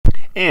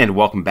And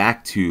welcome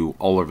back to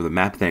All Over the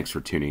Map. Thanks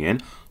for tuning in.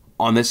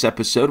 On this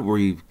episode,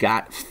 we've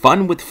got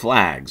Fun with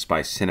Flags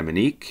by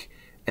Cinnamonique.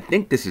 I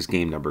think this is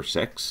game number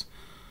 6.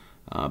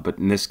 But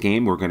in this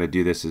game, we're going to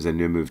do this as a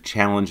no move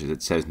challenge. As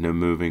it says, no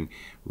moving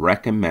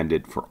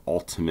recommended for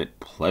ultimate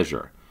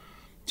pleasure.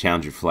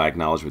 Challenge your flag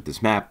knowledge with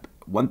this map.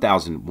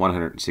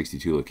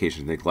 1,162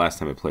 locations. I think last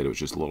time I played it was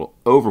just a little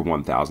over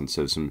 1,000.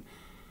 So some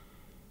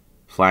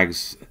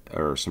flags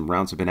or some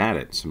rounds have been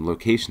added. Some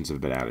locations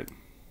have been added.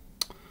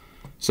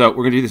 So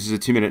we're going to do this as a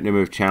 2-minute no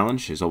move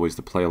challenge. As always,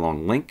 the play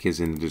along link is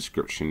in the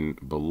description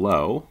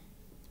below.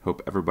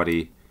 Hope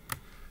everybody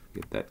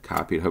get that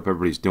copied. Hope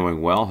everybody's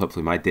doing well.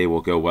 Hopefully my day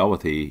will go well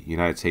with the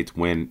United States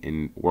win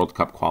in World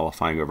Cup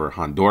qualifying over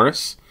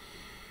Honduras,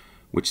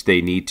 which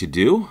they need to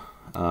do,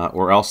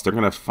 or else they're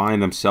going to find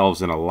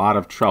themselves in a lot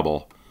of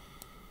trouble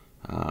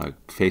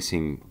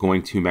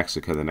going to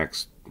Mexico the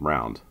next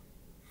round.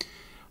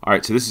 All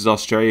right, so this is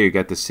Australia. You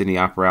got the Sydney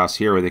Opera House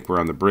here. I think we're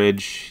on the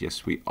bridge.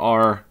 Yes, we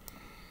are.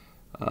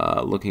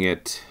 Looking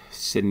at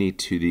Sydney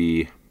to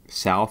the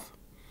south,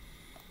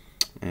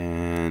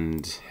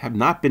 and have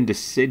not been to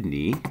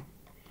Sydney,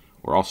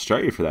 or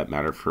Australia for that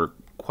matter, for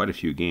quite a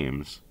few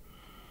games.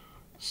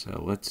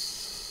 So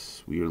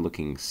we are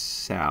looking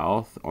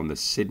south on the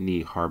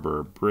Sydney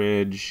Harbour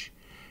Bridge.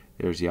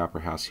 There's the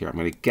Opera House here. I'm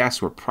going to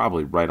guess we're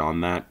probably right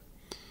on that,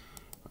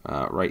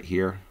 right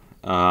here.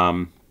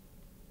 Before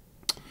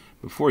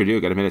we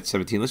do, got a minute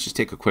 17. Let's just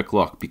take a quick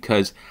look,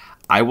 because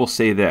I will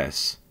say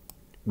this.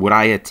 Would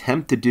I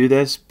attempt to do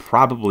this?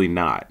 Probably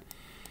not.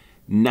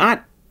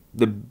 Not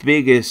the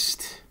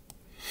biggest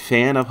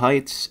fan of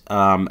heights,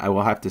 I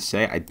will have to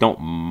say. I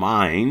don't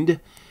mind.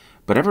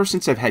 But ever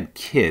since I've had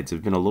kids,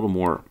 I've been a little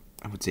more,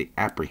 I would say,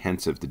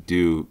 apprehensive to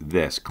do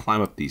this.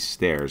 Climb up these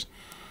stairs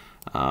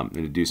and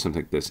to do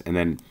something like this. And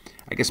then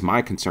I guess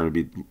my concern would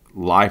be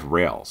live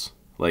rails.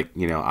 Like,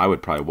 you know, I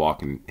would probably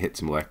walk and hit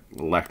some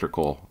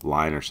electrical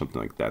line or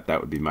something like that. That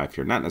would be my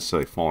fear. Not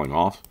necessarily falling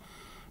off,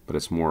 but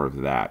it's more of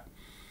that.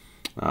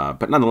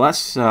 But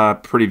nonetheless,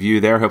 pretty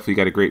view there. Hopefully you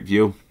got a great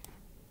view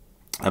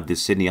of the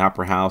Sydney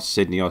Opera House,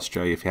 Sydney,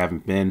 Australia, if you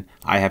haven't been.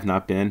 I have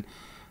not been.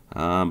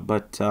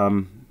 But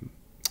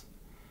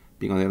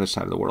being on the other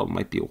side of the world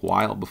might be a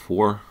while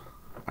before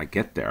I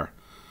get there,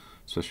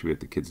 especially with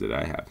the kids that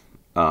I have.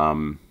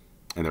 And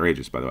their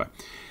ages, by the way.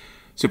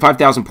 So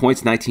 5,000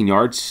 points, 19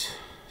 yards.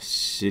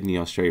 Sydney,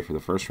 Australia for the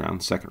first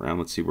round. Second round,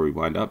 let's see where we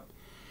wind up.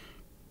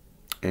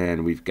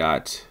 And we've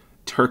got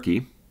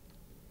Turkey.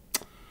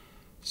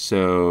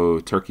 So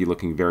Turkey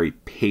looking very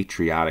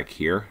patriotic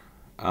here.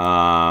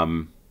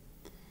 Let's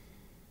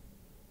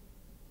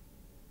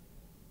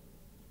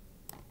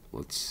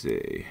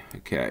see.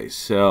 Okay,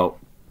 so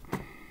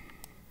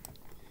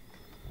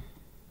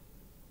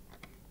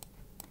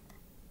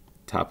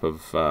top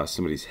of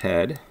somebody's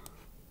head.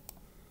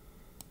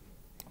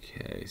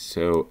 Okay,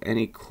 so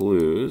any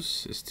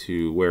clues as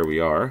to where we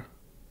are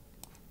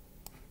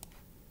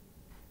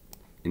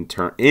in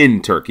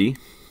Turkey?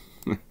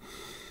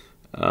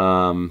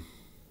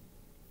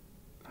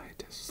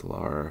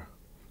 Teslar,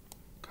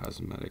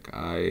 cosmetic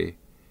eye,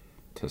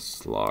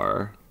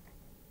 Teslar.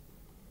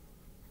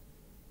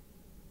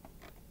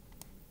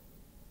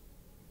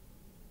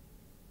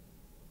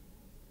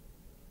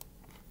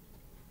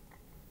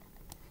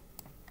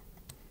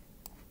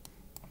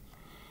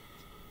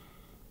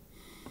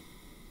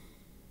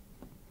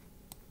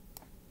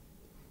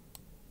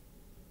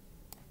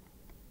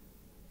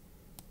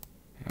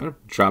 I'm going to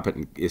drop it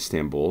in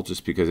Istanbul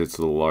just because it's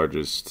the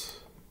largest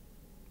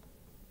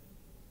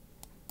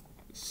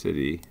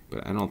city,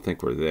 but I don't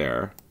think we're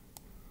there.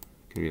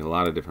 Can be a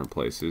lot of different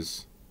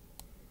places.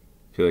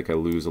 I feel like I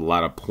lose a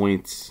lot of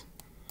points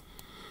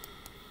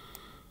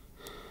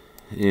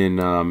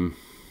in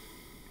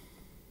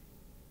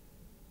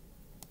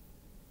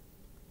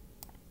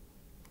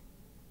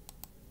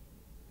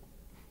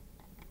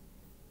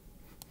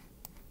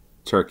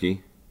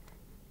Turkey.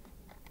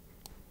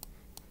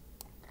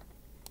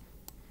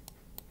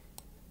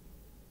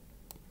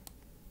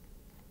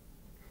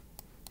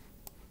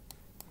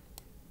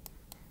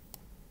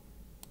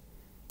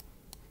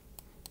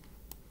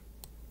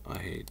 I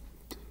hate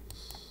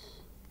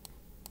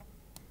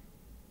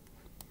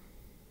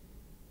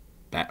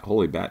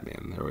Holy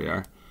Batman. There we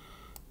are.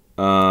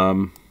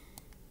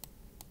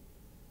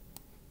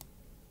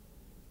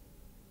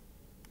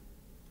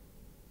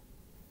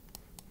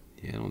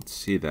 Yeah, I don't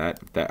see that.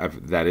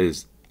 That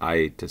is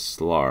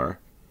Teslar.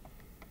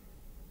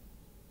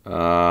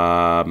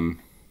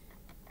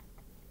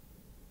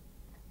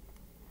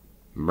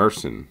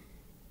 Mersin.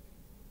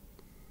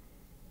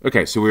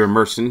 Okay, so we were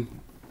Mersin.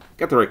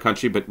 Got the right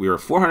country, but we were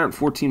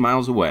 414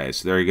 miles away.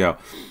 So there you go.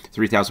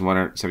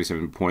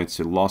 3,177 points.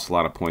 So lost a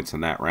lot of points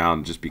on that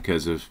round just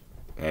because of,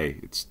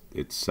 hey,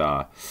 it's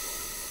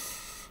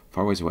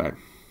far ways away.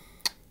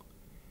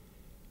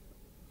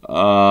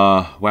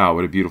 Wow,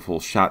 what a beautiful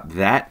shot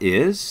that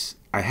is.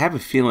 I have a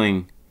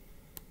feeling,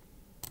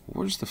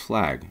 where's the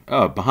flag?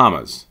 Oh,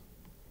 Bahamas.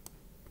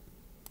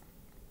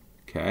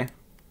 Okay.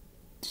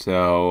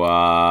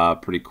 So,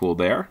 pretty cool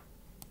there.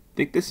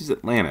 think this is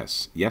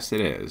Atlantis. Yes,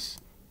 it is.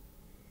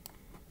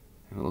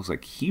 It looks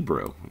like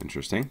Hebrew.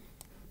 Interesting.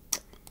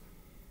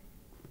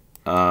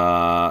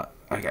 I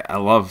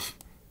love,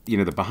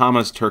 the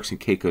Bahamas, Turks and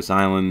Caicos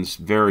Islands.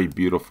 Very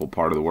beautiful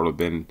part of the world. I've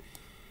been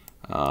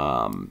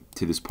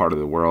to this part of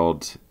the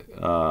world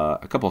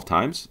a couple of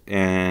times,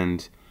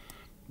 and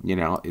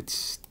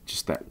it's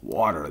just that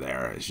water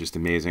there is just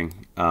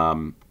amazing.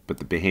 But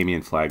the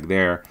Bahamian flag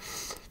there,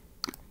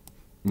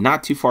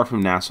 not too far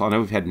from Nassau. I know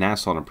we've had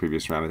Nassau in a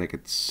previous round. I think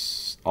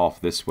it's off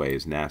this way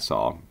is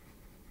Nassau.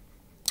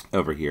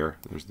 Over here,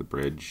 there's the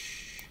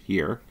bridge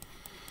here,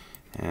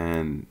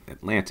 and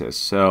Atlantis.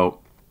 So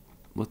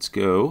let's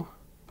go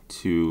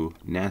to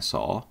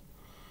Nassau,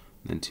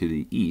 then to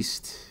the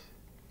east.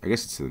 I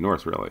guess it's to the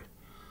north, really.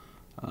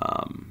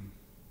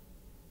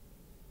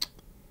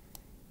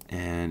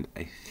 And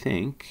I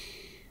think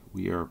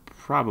we are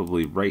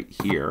probably right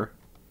here.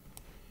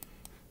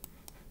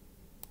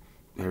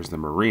 There's the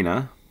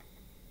marina.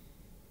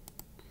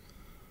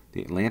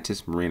 The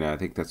Atlantis Marina, I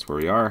think that's where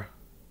we are.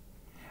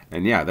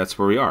 And yeah, that's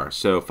where we are.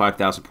 So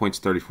 5,000 points,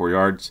 34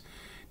 yards.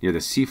 Near the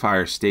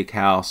Seafire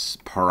Steakhouse,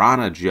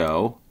 Piranha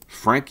Joe,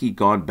 Frankie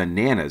Gone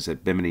Bananas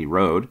at Bimini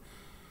Road,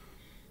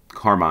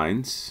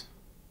 Carmine's,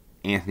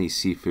 Anthony's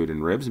Seafood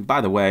and Ribs. And by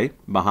the way,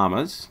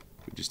 Bahamas,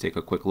 just take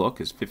a quick look,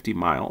 is 50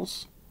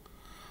 miles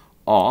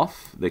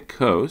off the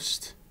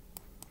coast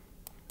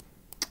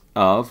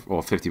of,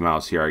 well, 50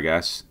 miles here, I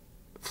guess,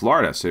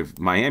 Florida. So if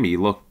Miami,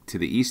 you look to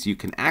the east, you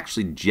can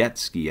actually jet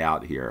ski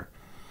out here.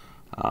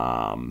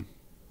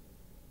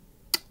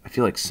 I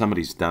feel like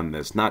somebody's done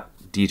this, not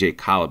DJ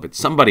Khaled, but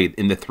somebody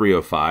in the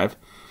 305,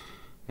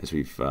 as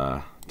we've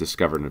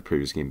discovered in a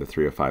previous game. The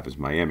 305 is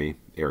Miami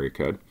area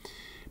code,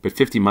 but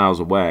 50 miles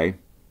away.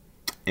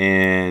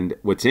 And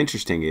what's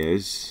interesting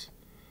is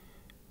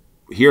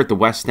here at the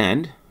West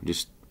End,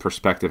 just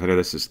perspective. I know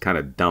this is kind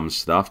of dumb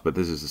stuff, but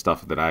this is the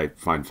stuff that I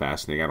find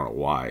fascinating. I don't know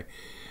why,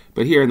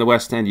 but here in the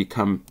West End, you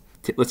come.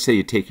 Let's say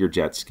you take your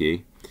jet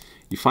ski,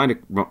 you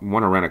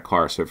want to rent a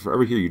car. So if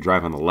over here you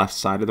drive on the left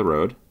side of the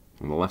road,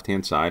 on the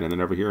left-hand side, and then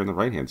over here on the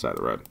right-hand side of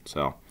the road.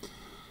 So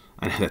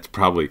I know that's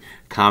probably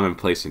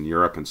commonplace in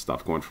Europe and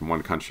stuff, going from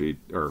one country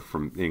or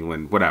from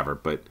England, whatever.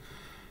 But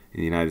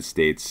in the United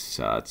States,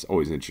 it's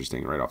always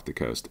interesting right off the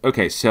coast.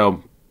 Okay,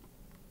 so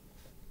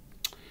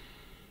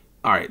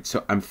all right,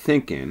 so I'm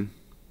thinking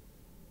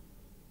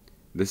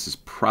this is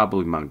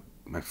probably my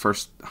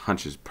first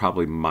hunch is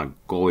probably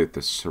Mongolia,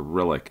 the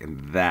Cyrillic,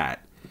 and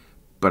that,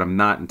 but I'm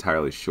not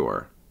entirely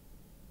sure.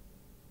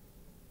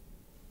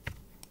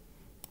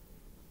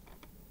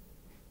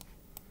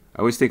 I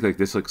always think like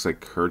this looks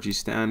like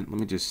Kyrgyzstan. Let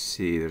me just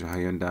see. There's a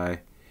Hyundai.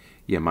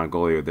 Yeah,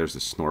 Mongolia. There's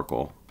a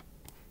snorkel.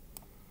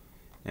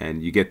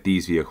 And you get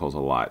these vehicles a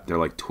lot. They're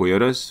like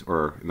Toyotas,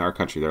 or in our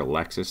country, they're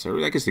Lexus.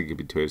 Or I guess they could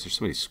be Toyotas. There's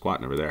somebody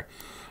squatting over there.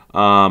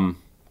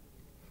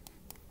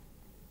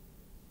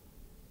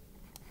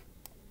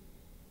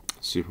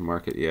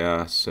 Supermarket,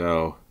 yeah.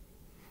 So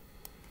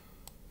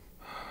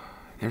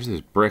there's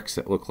those bricks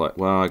that look like,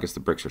 well, I guess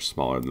the bricks are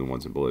smaller than the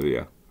ones in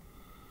Bolivia.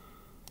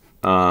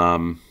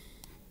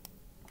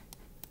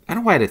 I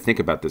don't know why I had to think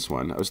about this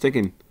one. I was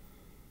thinking,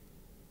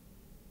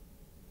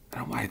 I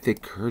don't know why I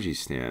think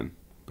Kyrgyzstan,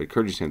 but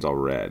Kyrgyzstan's all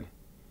red.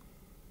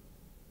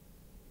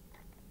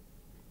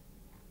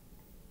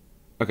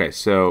 Okay,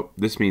 so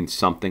this means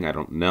something I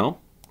don't know.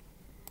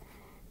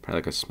 Probably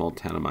like a small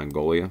town in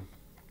Mongolia.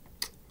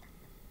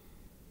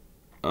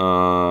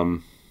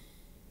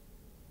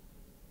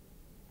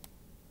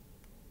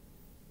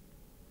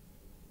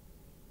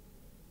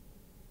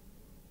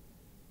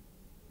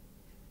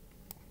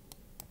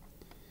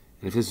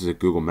 And if this is a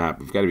Google map,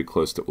 we've got to be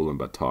close to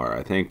Ulaanbaatar.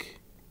 I think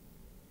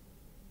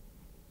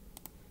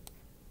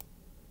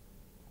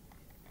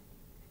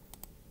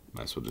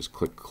might as well just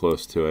click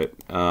close to it.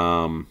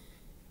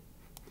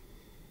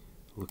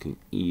 Looking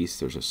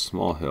east, there's a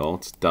small hill.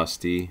 It's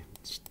dusty.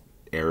 It's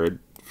arid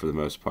for the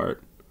most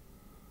part.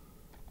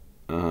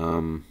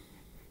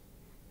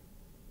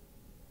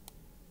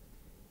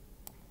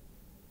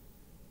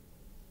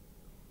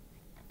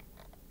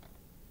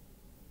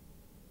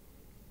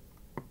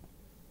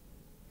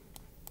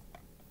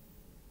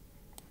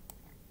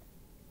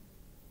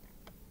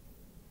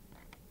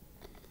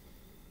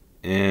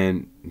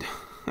 And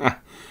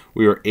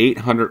we were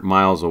 800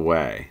 miles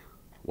away.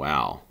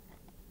 Wow.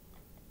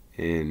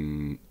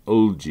 In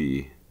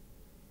Ulji,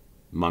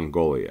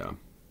 Mongolia.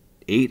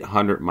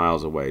 800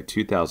 miles away.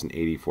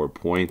 2,084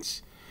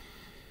 points.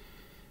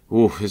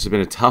 Ooh, this has been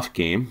a tough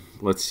game.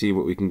 Let's see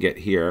what we can get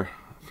here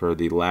for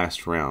the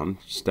last round.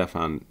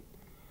 Stefan,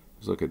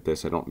 let's look at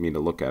this. I don't mean to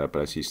look at it,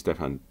 but I see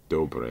Stefan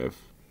Dobrev.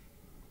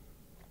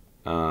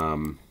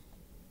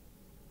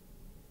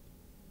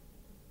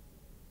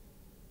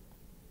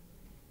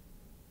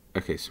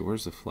 Okay, so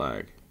where's the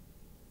flag?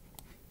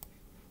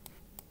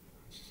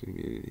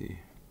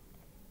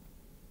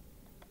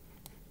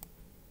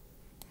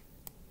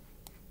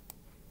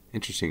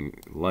 Interesting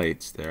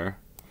lights there.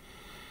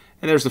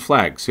 And there's the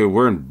flag. So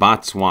we're in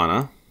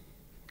Botswana.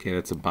 Okay,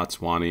 that's a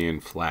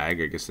Botswanian flag.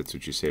 I guess that's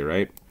what you say,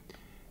 right?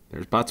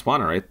 There's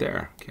Botswana right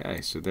there.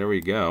 Okay, so there we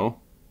go.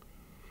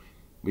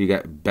 We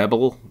got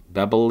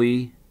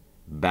Bebeli,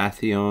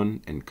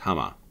 Bathion, and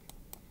Kama.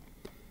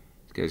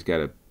 This guy's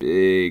got a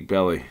big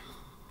belly.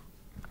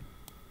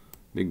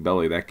 Big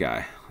belly, that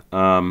guy.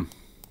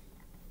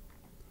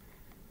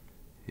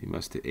 He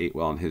must have ate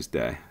well in his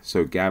day.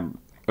 So Gab,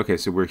 okay,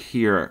 so we're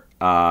here,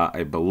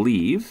 I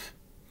believe.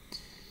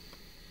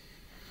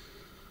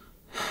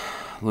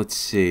 Let's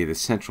see, the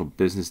central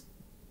business.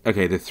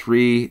 Okay, the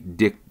Three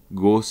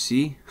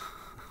Dikosi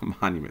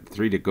Monument. The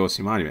Three Dikosi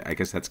Monument. I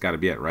guess that's got to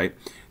be it, right?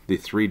 The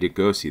Three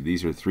Dikosi.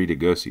 These are Three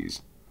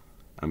Dikosis,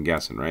 I'm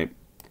guessing, right?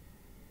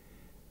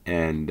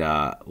 And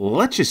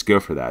let's just go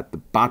for that.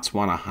 The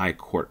Botswana High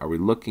Court. Are we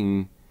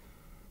looking?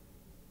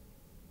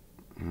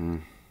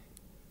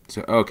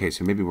 So okay,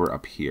 so maybe we're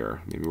up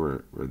here. Maybe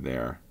we're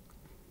there,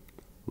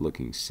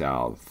 looking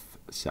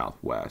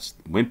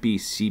southwest. Wimpy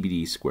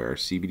CBD Square,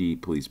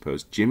 CBD Police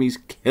Post, Jimmy's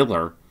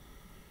Killer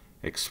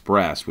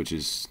Express, which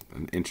is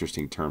an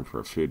interesting term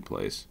for a food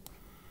place.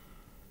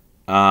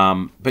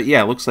 But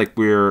yeah, it looks like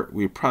we're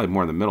probably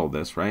more in the middle of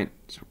this, right?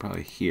 So we're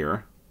probably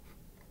here.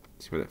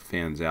 Let's see where that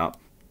fans out.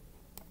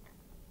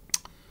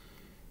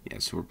 Yeah,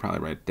 so we're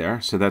probably right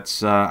there. So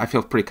that's I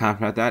feel pretty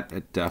confident about that.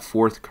 At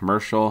 4th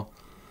Commercial,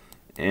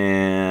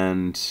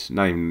 and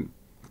not even,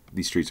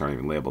 these streets aren't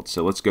even labeled.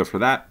 So let's go for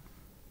that.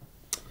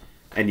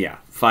 And yeah,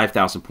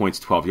 5,000 points,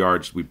 12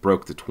 yards. We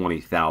broke the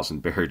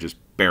 20,000 barrier just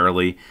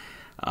barely.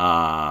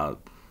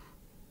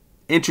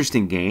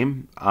 Interesting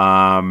game.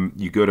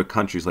 You go to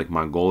countries like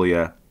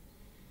Mongolia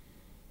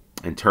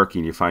and Turkey,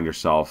 and you find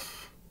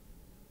yourself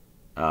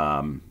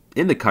in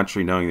the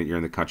country, knowing that you're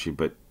in the country,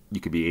 but you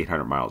could be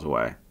 800 miles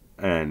away.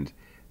 And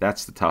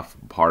that's the tough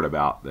part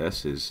about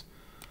this, is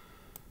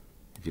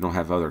if you don't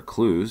have other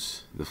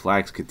clues, the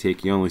flags could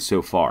take you only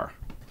so far.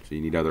 So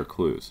you need other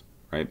clues,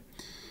 right?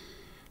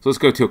 So let's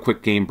go to a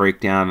quick game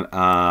breakdown.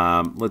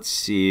 Let's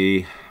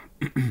see.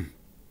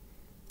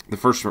 The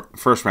first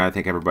round, I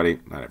think everybody,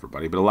 not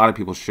everybody, but a lot of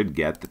people should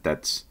get that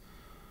that's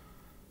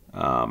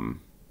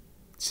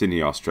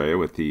Sydney, Australia,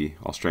 with the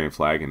Australian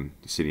flag and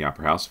the Sydney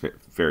Opera House.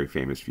 Very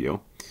famous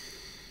view.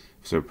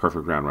 So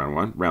perfect round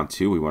one. Round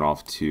 2, we went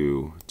off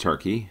to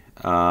Turkey.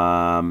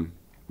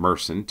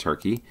 Mersin,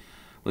 Turkey.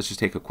 Let's just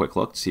take a quick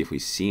look to see if we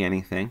see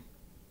anything.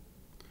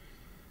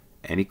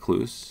 Any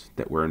clues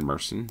that we're in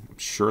Mersin? I'm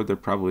sure there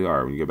probably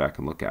are when you go back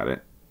and look at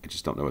it. I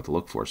just don't know what to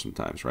look for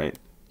sometimes, right? It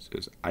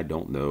says, I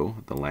don't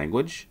know the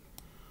language.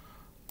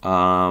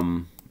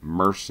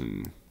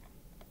 Mersin.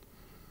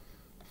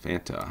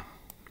 Fanta.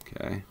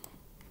 Okay.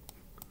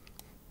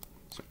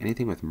 So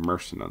anything with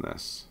Mersin on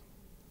this?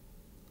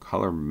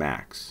 Color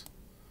Max.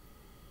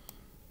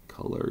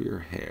 Color your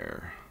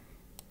hair.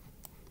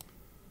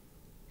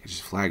 It's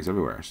just flags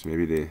everywhere. So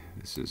maybe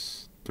this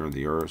is during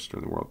the Euros,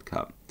 during the World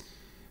Cup.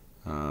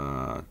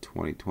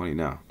 2020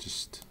 now.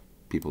 Just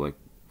people like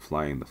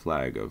flying the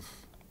flag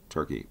of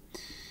Turkey.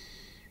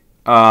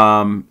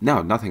 No,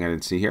 nothing I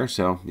didn't see here.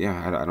 So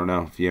yeah, I don't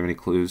know. If you have any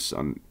clues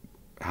on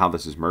how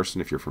this is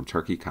Mersin, if you're from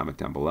Turkey, comment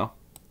down below.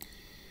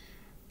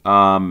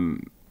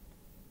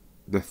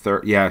 The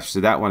third, yeah, so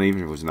that one,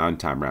 even if it was an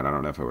on-time round, I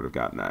don't know if I would have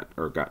gotten that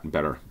or gotten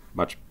better.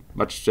 Much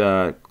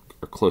or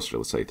closer,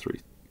 let's say 3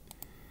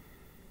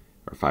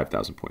 or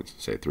 5,000 points,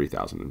 say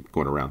 3,000, and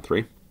going to round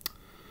 3.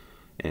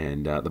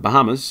 And the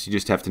Bahamas, you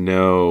just have to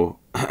know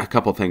a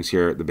couple things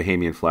here. The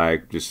Bahamian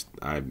flag, just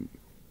I've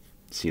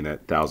seen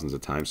that thousands of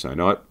times, so I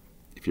know it.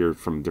 If you're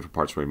from different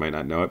parts where you might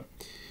not know it.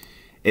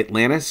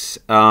 Atlantis,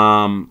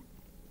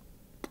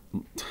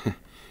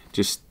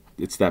 just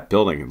it's that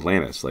building,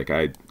 Atlantis. Like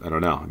I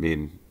don't know. I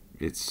mean,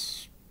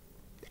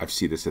 I've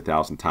seen this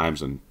 1,000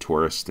 times on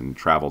tourist and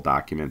travel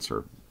documents,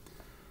 or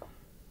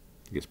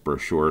I guess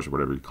brochures or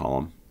whatever you call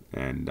them,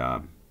 and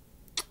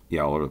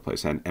yeah, all over the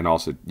place, and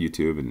also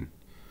YouTube. And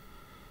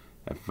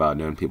I've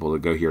known people to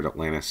go here to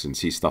Atlantis and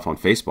see stuff on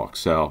Facebook.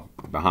 So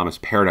Bahamas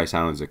Paradise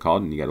Islands, they're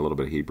called, and you got a little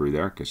bit of Hebrew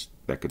there because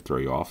that could throw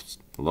you off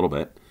a little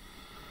bit.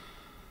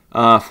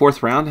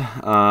 4th round,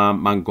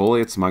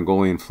 Mongolia. It's a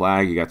Mongolian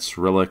flag. You got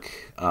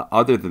Cyrillic.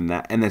 Other than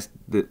that, and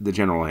the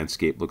general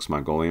landscape looks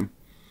Mongolian.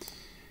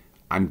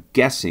 I'm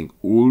guessing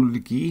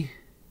Ulgi.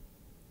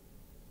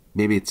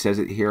 Maybe it says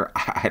it here.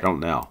 I don't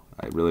know.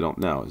 I really don't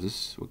know. Is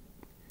this?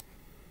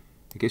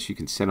 I guess you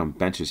can sit on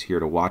benches here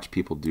to watch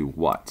people do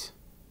what?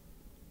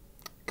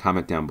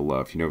 Comment down below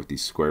if you know what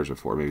these squares are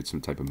for. Maybe it's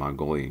some type of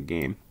Mongolian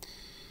game.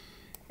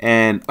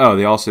 And oh,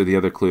 the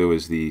other clue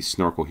is the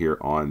snorkel here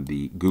on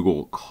the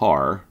Google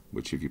car,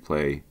 which if you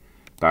play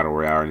Battle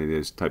Royale or any of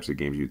those types of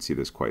games, you'd see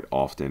this quite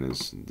often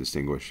as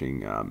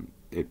distinguishing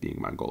it being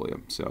Mongolia.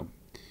 So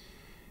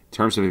in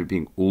terms of it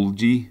being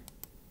Ulgi,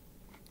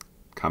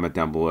 comment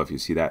down below if you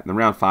see that. In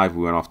round 5,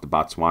 we went off to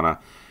Botswana.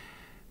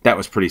 That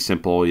was pretty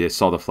simple. You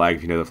saw the flag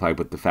if you know the flag,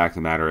 but the fact of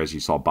the matter is you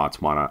saw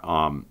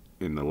Botswana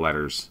in the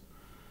letters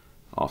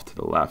off to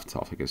the left,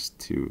 off I guess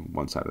to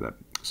one side of that.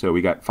 So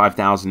we got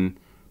 5,000,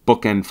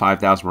 bookend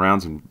 5,000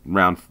 rounds, and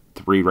round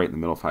 3 right in the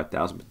middle of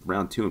 5,000. But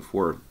round 2 and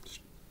 4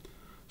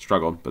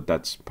 struggled, but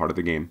that's part of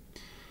the game.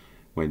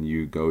 when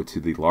you go to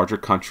the larger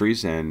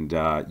countries and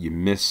you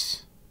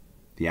miss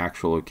the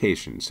actual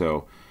location.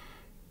 So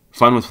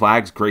Fun with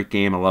Flags, great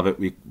game. I love it.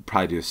 We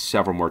probably do this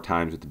several more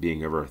times with it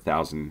being over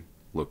 1,000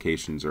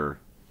 locations or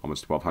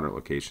almost 1,200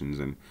 locations.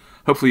 And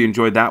hopefully you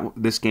enjoyed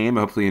this game.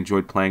 Hopefully you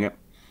enjoyed playing it.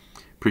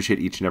 Appreciate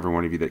each and every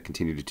one of you that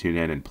continue to tune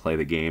in and play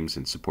the games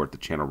and support the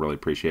channel. Really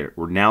appreciate it.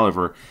 We're now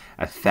over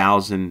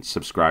 1,000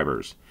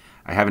 subscribers.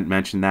 I haven't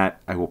mentioned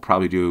that. I will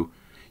probably do,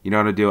 you know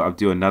what I'll do? I'll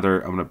do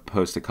another, I'm going to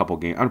post a couple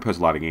games. I'm going to post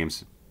a lot of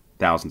games.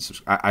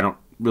 1,000 I don't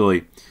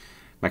really,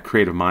 my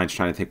creative mind's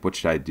trying to think, what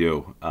should I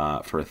do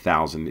for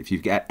 1,000? If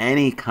you've got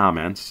any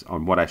comments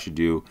on what I should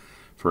do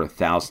for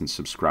 1,000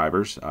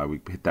 subscribers, we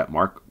hit that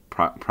mark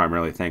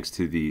primarily thanks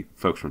to the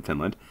folks from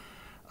Finland.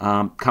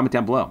 Comment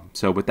down below.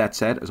 So with that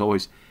said, as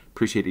always,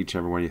 appreciate each and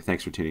every one of you.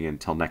 Thanks for tuning in.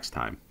 Until next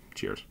time,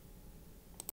 cheers.